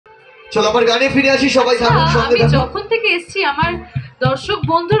চলো আমার গানে ফিরে আসি, সবাই থাকুন সঙ্গে আমি থাকুন। যখন থেকে এসেছি আমার দর্শক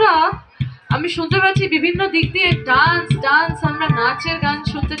বন্ধুরা আমি শুনতে পাচ্ছি বিভিন্ন দিক দিয়ে ডান্স, আমরা নাচের গান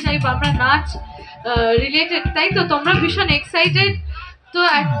শুনতে চাই বা আমরা নাচ রিলেটেড, তাই তো? তোমরা ভীষণ এক্সাইটেড তো।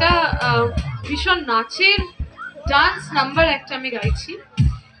 একটা ভীষণ নাচের ডান্স নাম্বার একটা আমি গাইছি,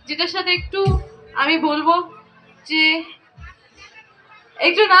 যেটার সাথে একটু আমি বলবো যে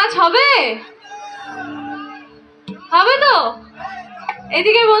একটু নাচ হবে, হবে তো?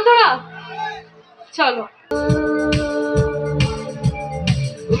 এদিকে বন্ধুরা চলো।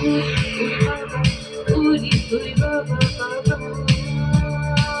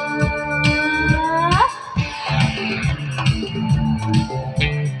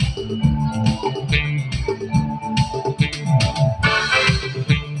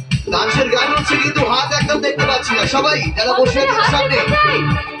 ডান্সের গান হচ্ছে কিন্তু হাত একদম দেখতে পাচ্ছি না। সবাই যারা বসে আছেন সামনে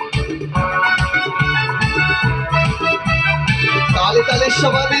তালে তালে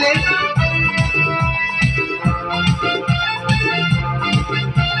সবাই মিলে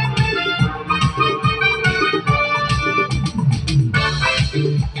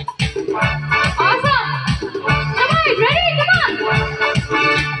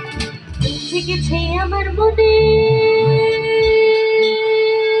আমার মনে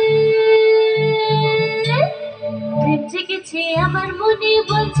জেগেছে, আমার মনে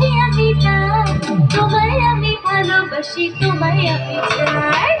বলছি আমি তাই, তোমায় আমি ভালোবাসি, তোমায় আমি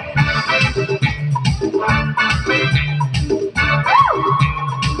চাই।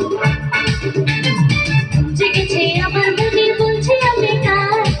 জেগেছে আমার মনে বলছি আমি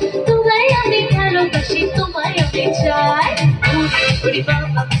তাই, তোমায় আমি ভালোবাসি, তোমায় আমি চাই। ওরে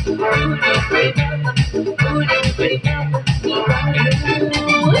বাবা, ওরে বাবা, ওরে বাবা, ওরে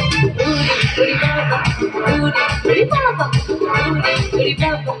বাবা, ওরে বাবা, ওরে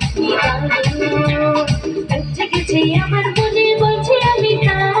বাবা, জেগেছে আমার মনে বলছি আমি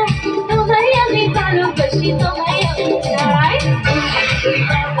তাই, তোমায় আমি ভালোবাসি, তোমায় আমি চাই। ওরে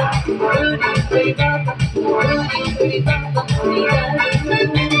বাবা, ওরে বাবা, ওরে বাবা, ওরে বাবা,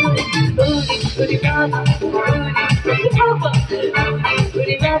 ওরে বাবা, ওরে বাবা,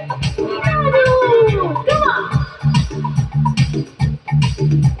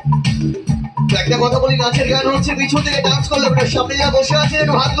 একটা কথা বলি, নাচের গান হচ্ছে পিছন থেকে ডান্স করলে না, সামনে যারা বসে আছেন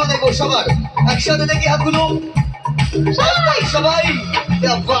একটু হাতগুলো দেখো সবার একসাথে দেখি হাতগুলো সবাই।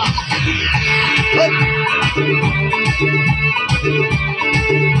 বাহ,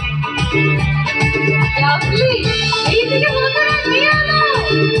 লাভলি, এইদিকে বন্ধুরা নিয়ে আলো।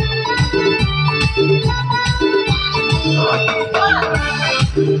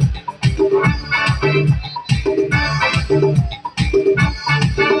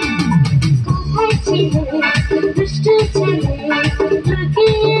 দুষ্ট ছেলে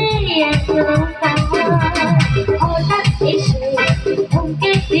লুকিয়ে এতো হঠাৎ এসে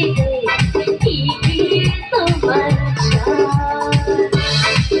ধমকে দিলে কি তোমার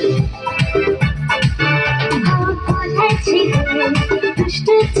কোথায় ছিলে দুষ্ট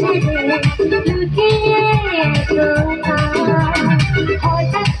ছেলে লুকিয়ে এতো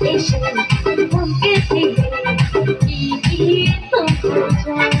হঠাৎ এসে ধমকে দিলে কি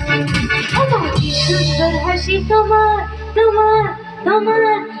তোমার কি সুন্দর হাসি তোমার, তোমার,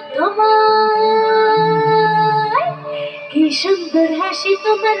 তোমার, তোমার, কি সুন্দর হাসি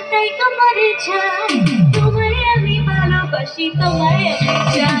তোমার, তাই তোমার চাই, তোমায় আমি ভালোবাসি, তোমায় আমি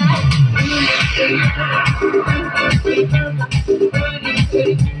চাই।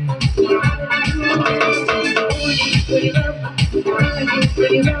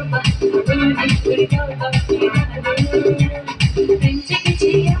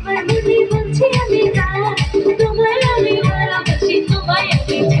 আমার মনে বলছি আমি তাই, তোমায় আমি ভালোবাসি, তোমায়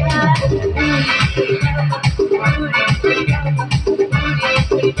আমি চাই।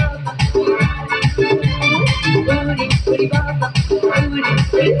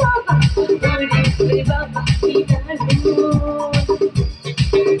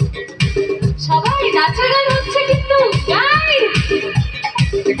 সবাই নাচের গান হচ্ছে কিন্তু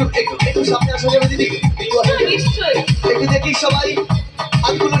একটু একটু একটু সামনে আসা যাবে দিদি? নিশ্চয়ই একটু দেখি সবাই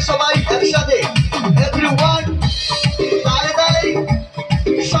হাতগুলো সবাই একসাথে, এভরিওয়ান তালে তালে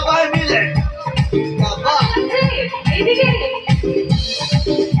সবাই মিলে। বাহ, এইদিকে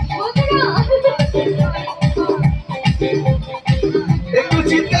একটু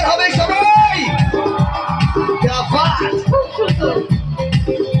চিৎকার হবে সবাই। বাহ, খুব সুন্দর।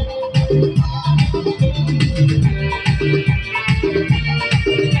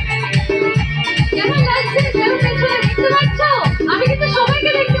 কেমন লাগছে? দেখতে পাচ্ছ? আমি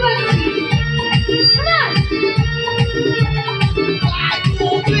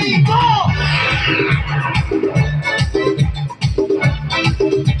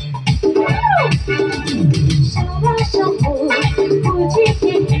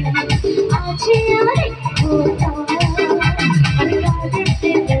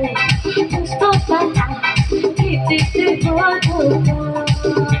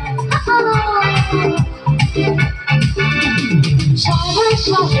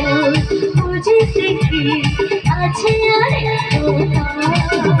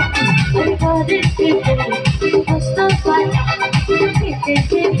আমি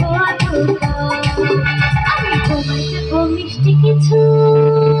তোমায় দেবো মিষ্টি কিছু,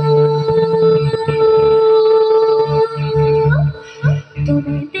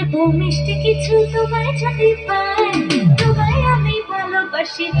 তোমায় দেবো মিষ্টি কিছু, তোমায় যদি পাই, তোমায় আমি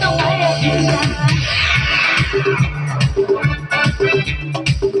ভালোবাসি, তোমায় আমি চাই।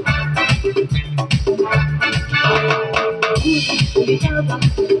 Uri baba,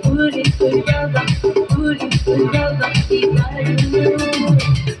 uri baba, uri baba, divaru.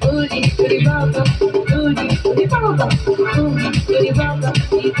 Uri baba, uri baba, uri baba,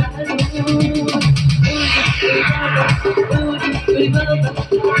 divaru. Uri baba,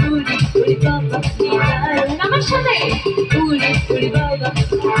 uri baba, divaru. Namaste. Uri baba,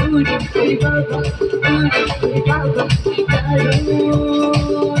 uri baba, divaru.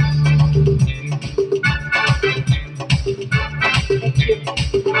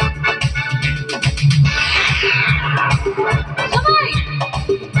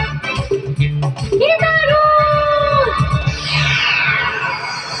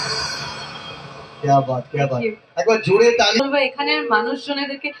 क्या बात क्या बात একবার জোরে তালি। বলবো এখানের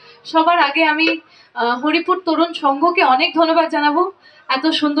মানুষজনেদেরকে সবার আগে আমি হরিপুর তরুণ সংঘকে অনেক ধন্যবাদ জানাবো, এত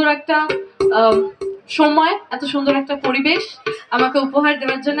সুন্দর একটা সময়, এত সুন্দর একটা পরিবেশ আমাকে উপহার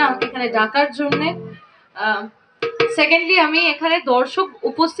দেওয়ার জন্য, আমাকে এখানে ডাকার জন্যে। সেকেন্ডলি আমি এখানে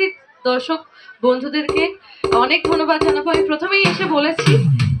উপস্থিত দর্শক বন্ধুদেরকে অনেক ধন্যবাদ জানাবো। আমি প্রথমেই এসে বলেছি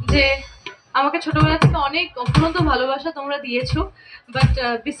যে আমাকে ছোটবেলা থেকে অনেক অফুরন্ত ভালোবাসা তোমরা দিয়েছো, বাট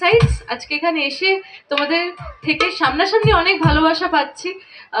বিসাইডস আজকে এখানে এসে তোমাদের থেকে সামনাসামনি অনেক ভালোবাসা পাচ্ছি।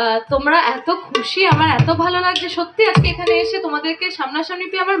 তোমরা এত খুশি, আমার এত ভালো লাগছে সত্যি। আজকে এখানে এসে তোমাদেরকে সামনাসামনি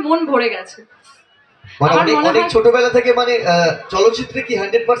পেয়ে আমার মন ভরে গেছে। মানে অনেক ছোটবেলা থেকে মানে চলচ্চিত্রে কি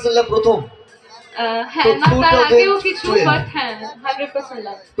 100% লাভ প্রথম? হ্যাঁ, না তার আগেও কিছু, বাট হ্যাঁ 100%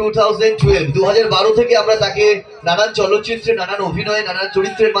 লাভ। 2012 থেকে আমরা তাকে নানান চলচ্চিত্রে, নানান অভিনয়ে, নানান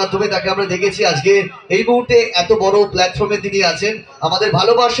চরিত্রের মাধ্যমে তাকে আমরা দেখেছি। আজকে এই মুহূর্তে এত বড় প্ল্যাটফর্মে তিনি আছেন। আমাদের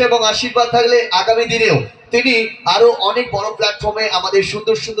ভালোবাসা এবং আশীর্বাদ থাকলে আগামী দিনেও তিনি আরো অনেক বড় প্ল্যাটফর্মে আমাদের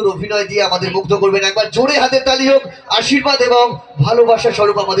সুন্দর সুন্দর অভিনয় দিয়ে আমাদের মুগ্ধ করবেন। একবার জোরে হাতের তালি হোক আশীর্বাদ এবং ভালোবাসা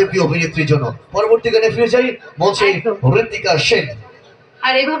স্বরূপ আমাদের প্রিয় অভিনেত্রীর জন্য। পরবর্তী গানে ফিরে যাই, মঞ্চে ঋতিকা সেন।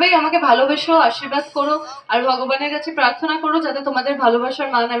 আর এভাবেই আমাকে ভালোবেসো, আশীর্বাদ করো, আর ভগবানের কাছে প্রার্থনা করো যাতে তোমাদের ভালোবাসার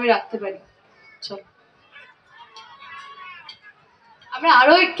মান আমি রাখতে পারি। চলো আমরা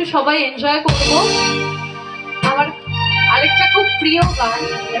আরো একটু সবাই এনজয় করবো। আমার আরেকটা খুব প্রিয় গান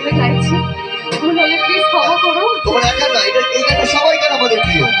আমি গাইছি, ভুল হলে প্লিজ ক্ষমা করো। তোমার একা না, এটা এই গানটা সবাইকার আমাদের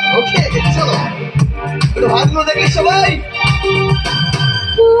প্রিয়। ওকে চলো একটু হাতগুলো দেখি সবাই।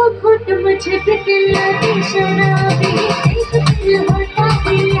 वो खुद मुझे दिखलाती शराबी, एक दिल होता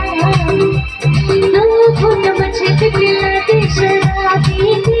पिया। वो खुद मुझे दिखलाती शराबी,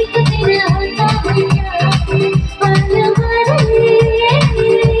 एक दिल होता पिया। पल मारे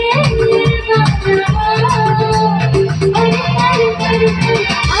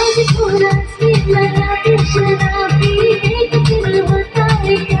आज पूरा सी लगाती शराबी, एक दिल होता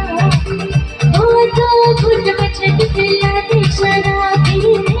पिया। वो तो खुद मुझे दिखलाती शराबी,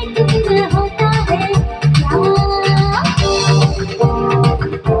 एक दिल होता है क्या।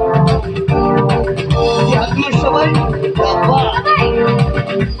 ये हातগুলো সবাই বাবা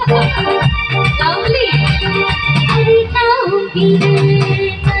লাভলি। अरे आऊंगी रे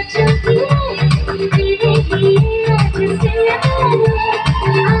नाचूंगी रे, तेरे लिए आज से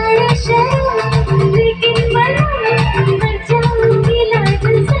आया शराब, लेकिन मर जाऊंगी लाज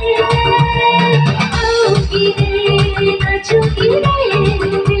से। आऊंगी रे नाचूंगी रे,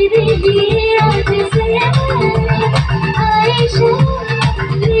 तेरे लिए आज से आया शराब,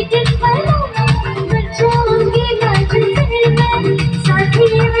 लेकिन मर जाऊंगी लाज से। साथी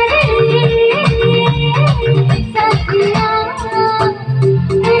मेरे साथिया,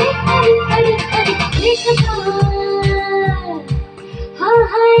 हाँ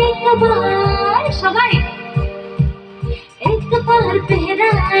हाँ एक बार सबाई, एक बार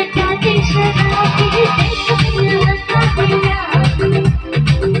पहरा जाते शराबी, एक दिल होता पिया।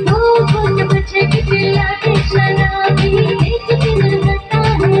 वो खुद मुझे दिखलाते शराबी, एक दिल होता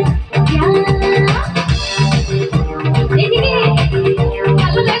है क्या। এদিকে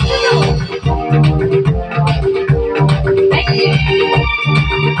ভালো লাগছে তো?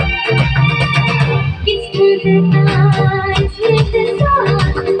 किसकी दिखाई स्वीट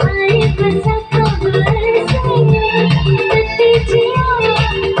सॉन्ग आए बसा कमर से, बत्ती जिया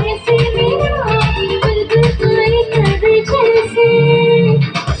ऐसे मेरा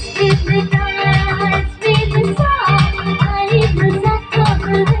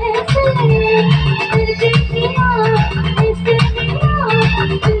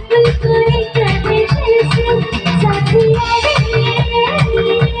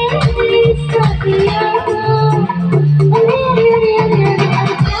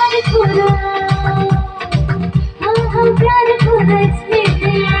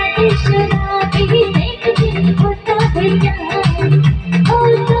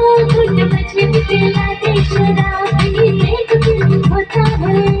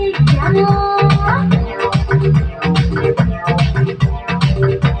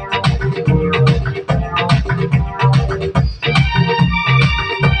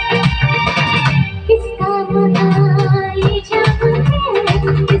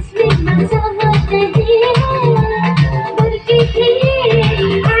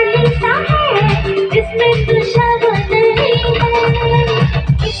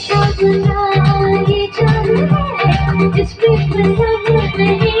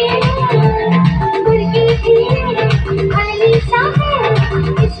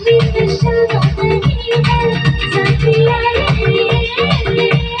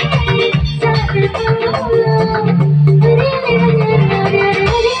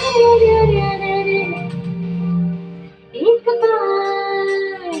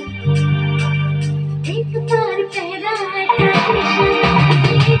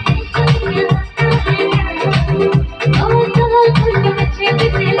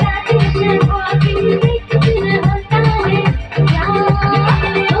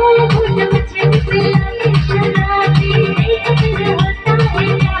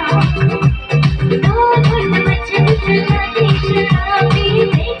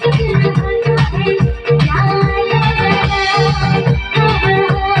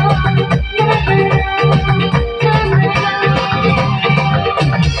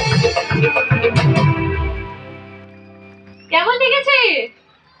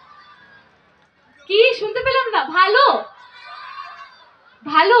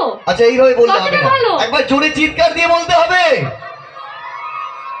আচ্ছা এইভাবে বললে হবে কতটা না, ভালো? একবার জোরে চিৎকার দিয়ে বলতে হবে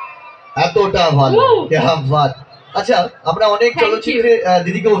এতটা ভালো। क्या बात। আচ্ছা আমরা অনেক Thank চলচ্চিত্রে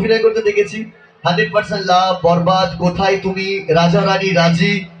দিদিকে অভিনয় করতে দেখেছি, 100% লাভ, বরবাদ, কোথায় তুমি, রাজা রানী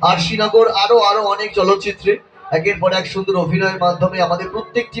রাজি, আরশিনগর, আরো আরো অনেক চলচ্চিত্রে একের পর এক সুন্দর অভিনয়ের মাধ্যমে আমাদের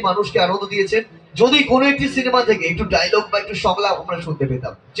প্রত্যেকটি মানুষকে আনন্দ দিয়েছেন। যদি কোনো একটি সিনেমা থেকে একটু ডায়লগ বা একটু সংলাপ আমরা শুনতে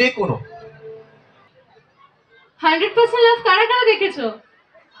পেতাম, যে কোনো। 100% লাভ কারা কারা দেখেছো?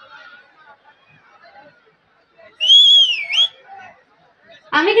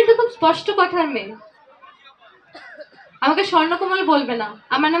 আমি কিন্তু খুব স্পষ্ট কথার মেয়ে, আমাকে স্বর্ণকমল বলবে না,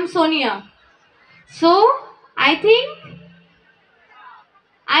 আমার নাম Sonia. So I think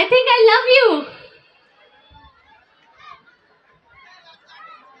I love you.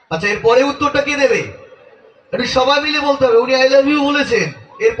 আচ্ছা এরপরে উত্তরটা কে দেবে? একটু সবাই মিলে বলতে হবে, উনি আই লাভ ইউ বলেছেন,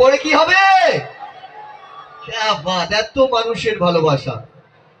 এরপরে কি হবে? क्या बात, এত মানুষের ভালোবাসা।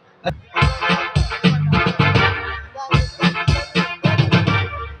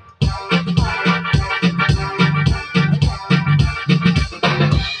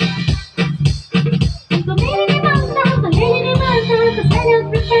 तो मेरे नहीं मानता, तो मेरे नहीं मानता, तो सारे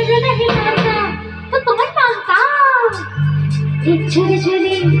प्रेफर नहीं मानता, तो कौन मानता? एक छुरी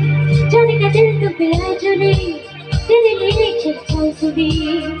छुरी चोरी का दिल तो पिया चुरी, तेरे लिए छुरी छुरी,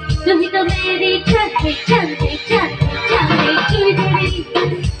 तुम ही तो मेरी चलते चलते चलते चलते चुरी चुरी,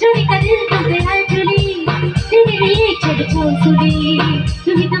 चोरी का दिल तो पिया चुरी, तेरे लिए छुरी छुरी,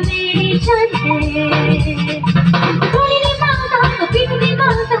 तुम ही तो मेरी चलते। कोई नहीं मानता, तो फिर नहीं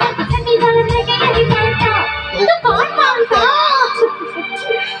मानता, तो सभी वाले लेके यही मानता, तो कौन मानता?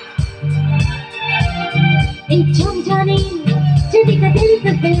 एक जान जाने चली का दिल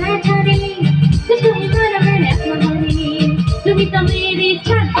तो पिला जाने, तुझको ही मारा मैंने अपना मानी, तुम ही तो मेरी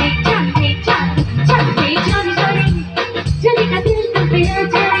चलते चलते चलते चलते जाने जाने, चली का दिल तो पिला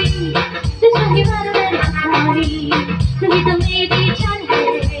जाने, तुझको ही मारा मैंने अपना मानी, तुम ही तो मेरी चलते।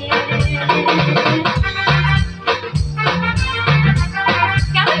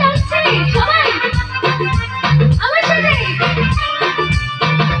 কেমন লাগছে সবাই আমার সাথে?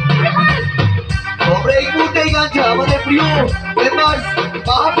 তো আমরা এই মুহূর্তে এই গানটা আমাদের প্রিয় মেম্বার্স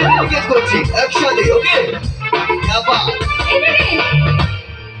বাহাতে ডেডিকেট করছি একসাথে, ওকে? क्या बात। এদিকে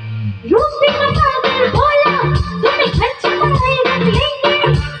रूप भी मसाकर बोला तुम्हें घर चलाए रख लेंगे,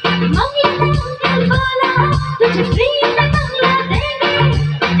 मम्मी ने बोला तुझे फ्री में बंगला देंगे,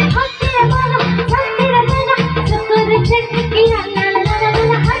 हाथ तेरा मारा सब तेरा मारा सबको रिजेक्ट किया, ला ला ला ला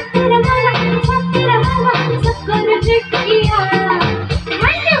ला, हाथ तेरा मारा सब तेरा मारा सबको रिजेक्ट किया।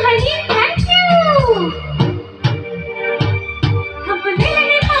 Thank you Honey, thank you. हमको मेरे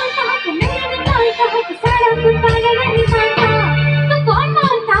नहीं मानता, तो मेरे नहीं मानता, तो सारा कुछ पागल नहीं मानता, तो कौन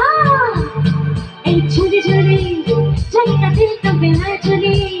मानता? एक छुरी छुरी चली का दिल तो बिना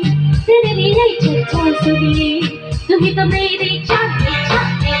चुरी, तेरे लिए छुरी छुरी, तुम ही तो मेरी चांदी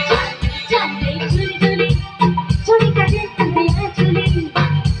चांदी चांदी चांदी छुरी छुरी, चली का दिल तो बिना चुरी,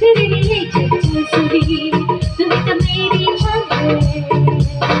 तेरे लिए छुरी छुरी, तुम ही तो मेरी चांदी।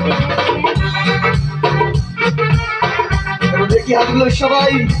 দেখি হাতগুলো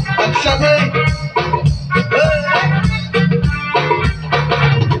সবাই একসাথে।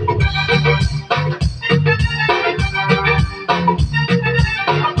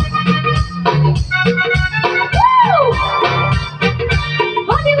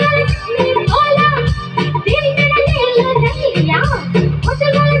 होने वाले तुमने बोला दिल मेरा ले लो नहीं लिया, होने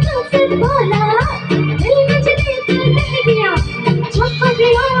वाले तुमसे बोला दिल मुझे दिल तो नहीं दिया, झोंको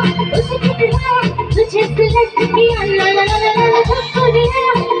दिया उसे तो दिलाया, तुझे सिलेक्ट किया, ला ला ला ला ला, झोंको दिया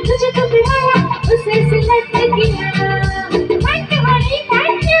तुझे तो दिलाया, उसे सिलेक्ट किया। Thank you Honey,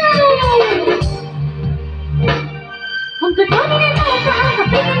 thank you. हमको टोनी ने मानता, हमको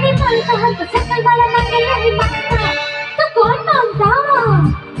पीनी ने मानता, हमको सकल वाला मांगे नहीं मानता, तो कौन मानता?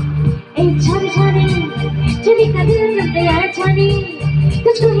 एक छाने छाने चली का दिल तो तेरा छाने,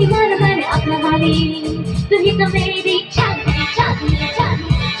 तुझको ही मारा मैंने अपना मानी, तू ही तो मेरी चांदी चांदी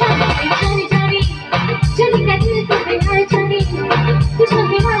चांदी चांदी छाने छाने, चली का दिल तो तेरा छाने, तुझको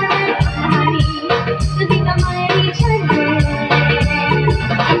ही मारा मैंने अपना मानी, तू ही तो मेरी चांदी।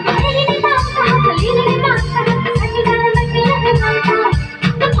 मेरी नहीं मानता, गली नहीं मानता, सच्ची वाला मैं नहीं मानता,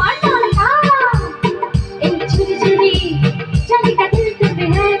 तो कौन मानता? एक छुरी छुरी चली का दिल तो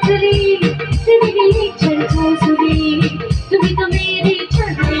बिना चुरी, तेरे लिए छुरी छुरी, तुम ही तो मेरी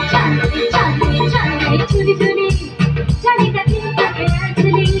चांदी चांदी चांदी चांदी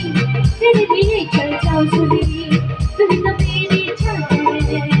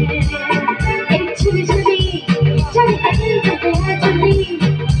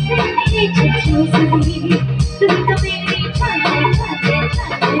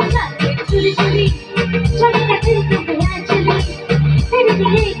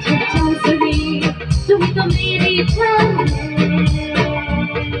तुम तो मेरी जान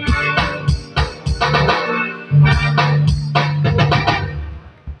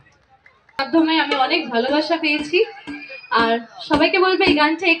মাধ্যমে আমি অনেক ভালোবাসা পেয়েছি আর সবাইকে বলবো এই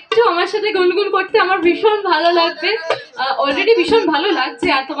গানটা একটু আমার সাথে গুনগুন করতে আমার ভীষণ ভালো লাগবে অলরেডি ভীষণ ভালো লাগছে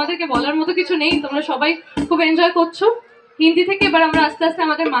আর তোমাদেরকে বলার মতো কিছু নেই তোমরা সবাই খুব এনজয় করছো হিন্দি থেকে এবার আমরা আস্তে আস্তে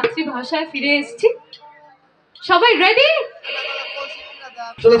আমাদের মাতৃভাষায় ফিরে এসেছি সবাই রেডি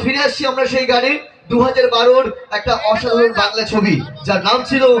চলো ফিরে আসছি আমরা সেই গানে 2012-র একটা অসাধারণ বাংলা ছবি যার নাম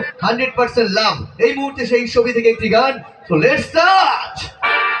ছিল 100% লাভ এই মুহূর্তে সেই ছবি থেকে একটি গান সো লেটস স্টার্ট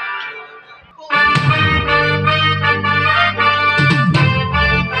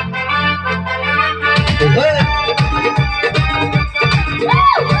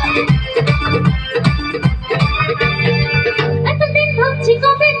এতদিন ভাবছি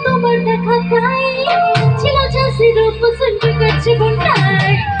কবে তোমার দেখা পাই ছিল জাসি রূপ সুন্দর কাছে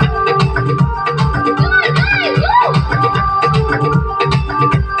বন্ধাই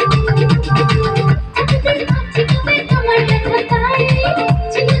এতদিন ভাবছি কবে তোমার দেখা পাই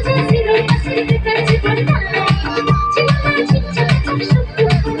ছিল জাসি রূপ সুন্দর কাছে বন্ধাই ছিল না চিৎচার শুধু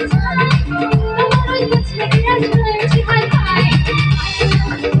তোমার ওই কাছে রাজছি হাই হাই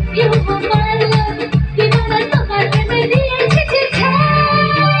ইউ আমার লাভ দিবানা তোমার প্রেমে দিয়েছি চিঠি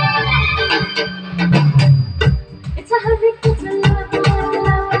It's 100% love, love,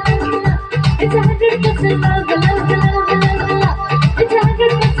 love, love, love. It's 100% love, love, love, love, love. It's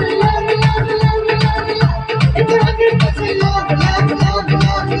 100% love, love, love, love, love. It's 100% love, love, love,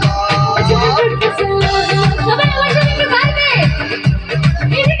 love, love. It's 100% love, love. সবাই আমার সাথে একটু গাইবে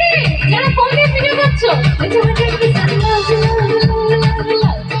এদিকে যারা ফোন দিয়ে ভিডিও করছো It's 100% love, love, love, love,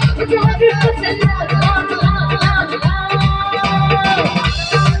 love. It's 100% love, love, love, love, love.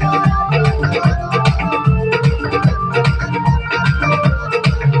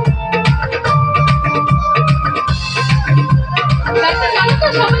 গানটা গানো তো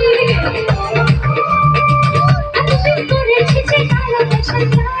সবাই এদিকে এতদিন করেছি যে ভালোবাসা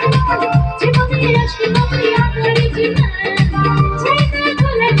জীবনের আসবে নতুন আমার জীবন চাই না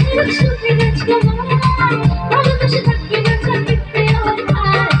ভোলা খুব সুখে নাচবো ভালোবাসা থাকবে না থাকবে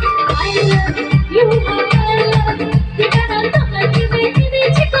আমার I love you my love ঠিকানা তোমার প্রেমে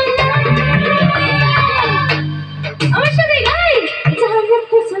দিয়েছি কোলাপ আমার সাথে গাই It's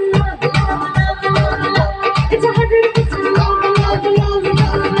 100% love, love, love, love, love. It's 100% love, love, love,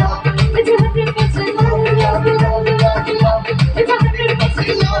 love, love. It's 100% love, love, love, love, love. It's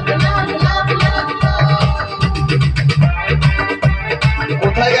 100% love, love, love, love, love.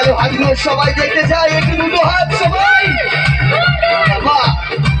 কোথায় গেল হাতগুলো সবাই দেখতে চাই একটু দুটো হাত সবাই বাবা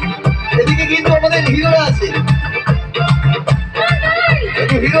এদিকে কিন্তু আমাদের হিরোরা আছে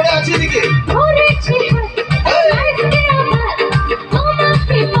একটু হিরোরা আছে এদিকে ধরেছি হাত, লাগছে আমার,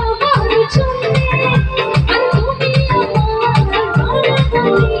 তোমাকে পাওয়ার জন্যে। আর তুমি আমার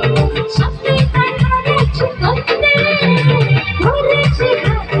বরাবরই, স্বপ্নে দেখা গেছে স্বপ্নে। ধরেছি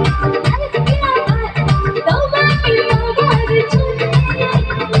হাত, লাগছে আমার, তোমাকে পাওয়ার জন্যে।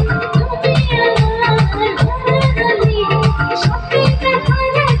 তুমি আমার বরাবরই, স্বপ্নে দেখা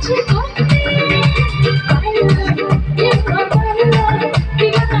গেছে স্বপ্নে। I love you, my love,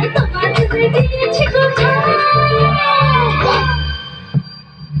 ঠিকানা তোমার দিয়েছি কোথায়?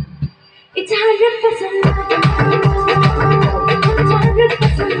 It's 100% love, it's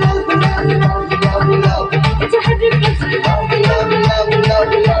 100% love, love, love, love, love. It's 100% love, love, love,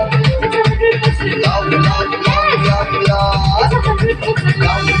 love, love. It's 100% love, love, love, love, love. It's 100%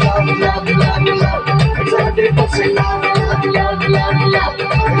 love, love, love, love, love. It's 100% love, love, love, love, love.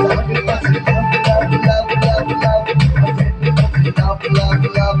 It's 100% love, love, love, love, love. Love, love,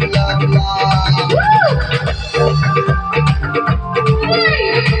 love, love, love.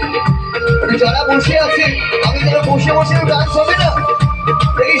 যারা বসে আছে আমি যারা বসে বসে dance হবে না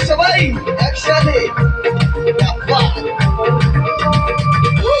দেখি সবাই একসাথে বাবা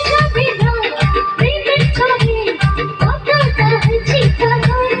मुझे भी ना प्रेम चाहिए आता है जीता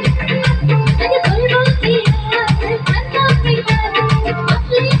है अरे बोलो कि अन्ना पिता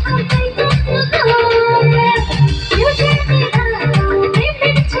अपने आप को तो मुझे भी ना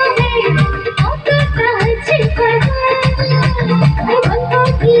प्रेम चाहिए आता है जीता है अरे बोलो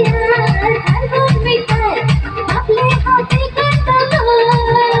कि अन्ना पिता अपने आप को तो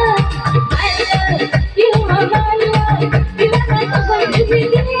I love you my love ঠিকানা তোমার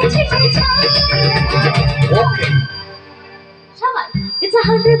দিয়েছি কোথায়? ওকে সবাই It's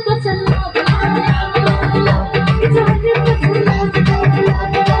 100% love, love, love, love, love. It's 100% love, love,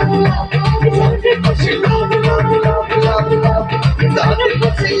 love, love, love. It's 100% love, love, love, love, love. It's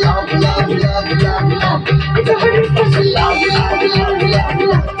 100% love, love, love, love, love. It's 100% love, love, love, love,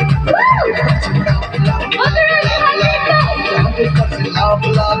 love. Woo! বন্ধুরা সবাই দেখো 100% love,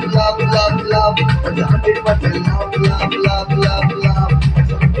 love, love, love, love. 100% love, love, love, love, love.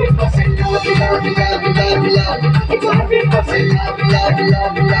 100% love, love, love, love, love. It's 100% love, love,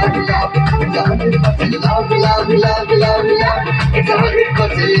 love, love, love. It's 100% love, love, love, love, love. It's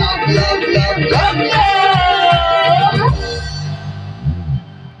 100% love, love, love, love, love.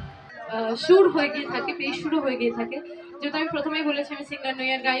 সুর হয়ে গিয়ে থাকে, পেশ শুরু হয়ে গিয়ে থাকে। যেহেতু আমি প্রথমেই বলেছি আমি সিঙ্গার নই,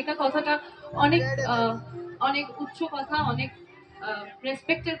 আর গায়িকা কথাটা অনেক অনেক উচ্চ কথা, অনেক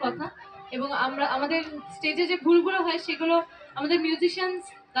রেসপেক্টের কথা, এবং আমরা আমাদের স্টেজে যে ভুলগুলো হয় সেগুলো আমাদের মিউজিশিয়ানস,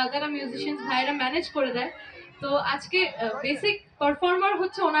 দাদারা মিউজিশিয়ানস ভাইয়েরা ম্যানেজ করে দেয়। তো আজকে বেসিক পারফর্মার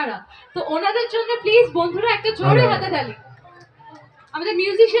হচ্ছে ওনারা, তো ওনাদের জন্য প্লিজ বন্ধুরা একটা জোরে হাতে তালি, আমাদের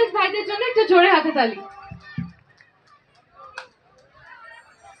মিউজিশিয়ানস ভাইদের জন্য একটা জোরে হাতে তালি।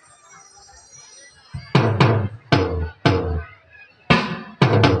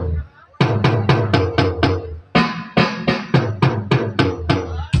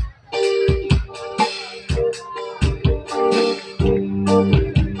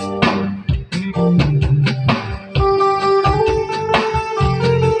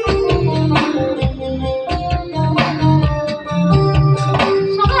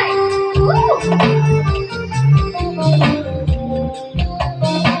 সবাই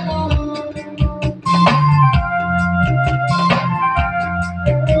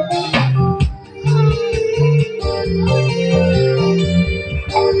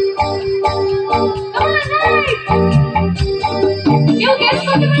কেউ গেস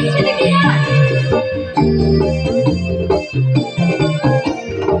করতে পারছে নাকি না?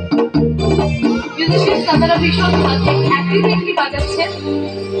 মিউজিশিয়ানস দাদারা ভীষণ অ্যাগ্রিমেন্টলি বাজাচ্ছেন।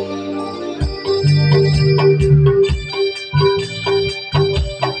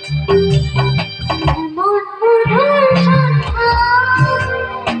 এমন মধুর সন্ধ্যা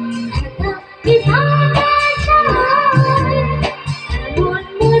কি ভাঙা চায়, এমন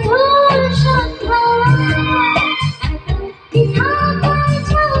মধুর সন্ধ্যা কি ভাঙা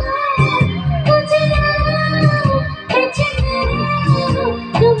চায়, বুঝে নাও বেঁচে নাও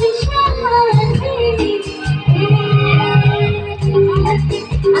তুমি সাথে।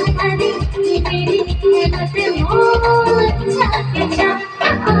 আরে মেরে খেলাতে মন যাকে চায়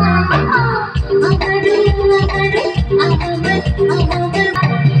তুমি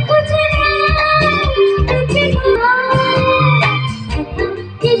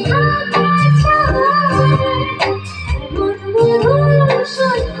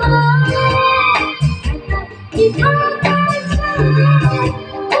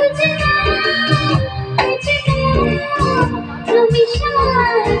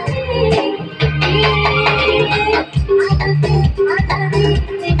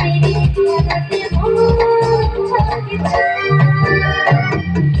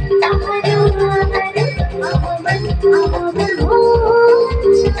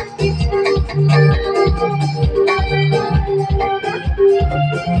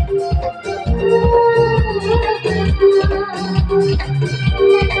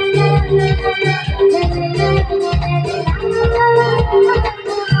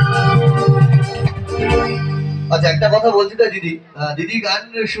আচ্ছা, একটা কথা বলছি তো দিদি, দিদি গান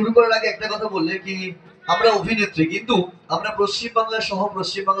শুরু করার আগে একটা কথা বললে কি আমরা অভিনেত্রী, কিন্তু আমরা পশ্চিমবাংলা সহ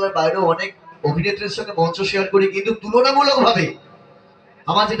পশ্চিমবাংলার বাইরেও অনেক অভিনেত্রীর সঙ্গে মঞ্চ শেয়ার করি, কিন্তু তুলনামূলক ভাবে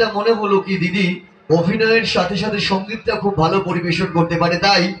আমার যেটা মনে হলো কি দিদি অভিনয়ের সাথে সাথে সঙ্গীতটা খুব ভালো পরিবেশন করতে পারে।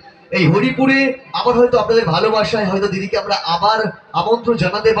 তাই এই হরিপুরে আবার হয়তো আপনাদের ভালোবাসায় হয়তো দিদিকে আমরা আবার আমন্ত্রণ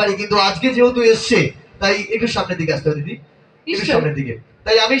জানাতে পারি, কিন্তু আজকে যেহেতু এসছে তাই একটু সামনের দিকে আসতে হবে দিদি, একটু সামনের দিকে।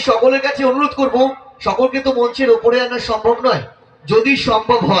 তাই আমি সকলের কাছে অনুরোধ করব, সকলকে তো মঞ্চের ওপরে আনা সম্ভব নয়, যদি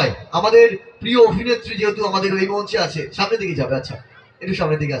সম্ভব হয় আমাদের প্রিয় অভিনেত্রী যেহেতু আমাদের ওই মঞ্চে আছে, সামনের দিকে যাবে। আচ্ছা, একটু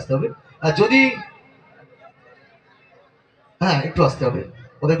সামনের দিকে আসতে হবে, আর যদি হ্যাঁ একটু আসতে হবে,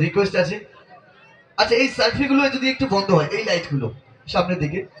 ওদের রিকোয়েস্ট আছে। আচ্ছা, এই সার্ফি গুলো যদি একটু বন্ধ হয়, এই লাইট গুলো সামনের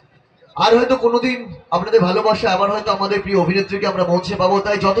দিকে, আর হয়তো কোনোদিন আপনাদের ভালোবাসা আবার হয়তো আমাদের প্রিয় অভিনেত্রীকে আমরা মঞ্চে পাবো।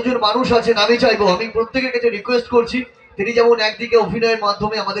 তাই যতজন মানুষ আছেন আমি চাইবো, আমি প্রত্যেকের কাছে রিকোয়েস্ট করছি, তিনি যেমন একদিকে অভিনয়ের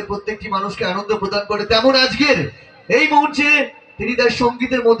মাধ্যমে আমাদের প্রত্যেকটি মানুষকে আনন্দ প্রদান করে, তেমন আজকের এই মঞ্চে তিনি তার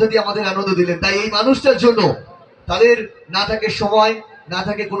সঙ্গীতের মধ্যে দিয়ে আমাদের আনন্দ দিলেন। তাই এই মানুষটার জন্য তাদের না থাকে সময়, না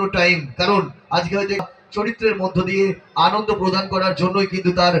থাকে কোনো টাইম, কারণ আজকে হয়তো চরিত্রের মধ্য দিয়ে আনন্দ প্রদান করার জন্যই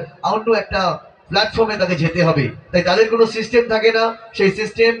কিন্তু তার অন্য একটা প্ল্যাটফর্মে তাকে যেতে হবে। তাই তাদের কোনো সিস্টেম থাকে না, সেই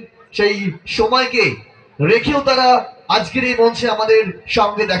সিস্টেম সেই সময়কে রেখেও তারা আজকের এই মঞ্চে আমাদের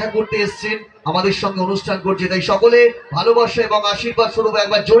সঙ্গে দেখা করতে এসেছেন, আমাদের সঙ্গে অনুষ্ঠান করছে। তাই সকলে ভালোবাসা এবং আশীর্বাদ স্বরূপ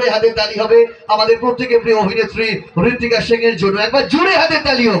একবার জোরে হাতের তালি হবে আমাদের প্রত্যেকের প্রিয় অভিনেত্রী ঋতিকা সেন এর জন্য। একবার জোরে হাতের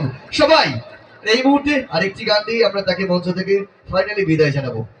তালি হোক সবাই। এই মুহূর্তে আরেকটি গান দিয়ে আমরা তাকে মঞ্চ থেকে ফাইনালি বিদায়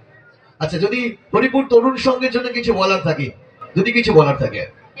জানাবো। আচ্ছা, যদি হরিপুর তরুণ সঙ্গের জন্য কিছু বলার থাকে, যদি কিছু বলার থাকে।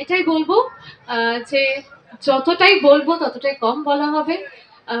 এটাই বলবো যে যতটাই বলবো ততটাই কম বলা হবে।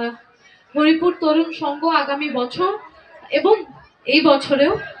 হরিপুর তরুণ সংঘ আগামী বছর এবং এই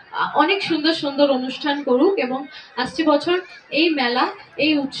বছরেও অনেক সুন্দর সুন্দর অনুষ্ঠান করুক, এবং আসছে বছর এই মেলা,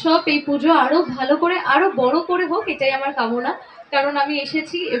 এই উৎসব, এই পুজো আরো ভালো করে আরো বড় করে হোক, এটাই আমার কামনা। কারণ আমি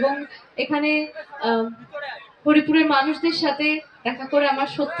এসেছি এবং এখানে হরিপুরের মানুষদের সাথে দেখা করে আমার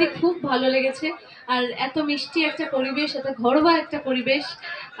সত্যি খুব ভালো লেগেছে। আর এত মিষ্টি একটা পরিবেশ, এত ঘরোয়া একটা পরিবেশ।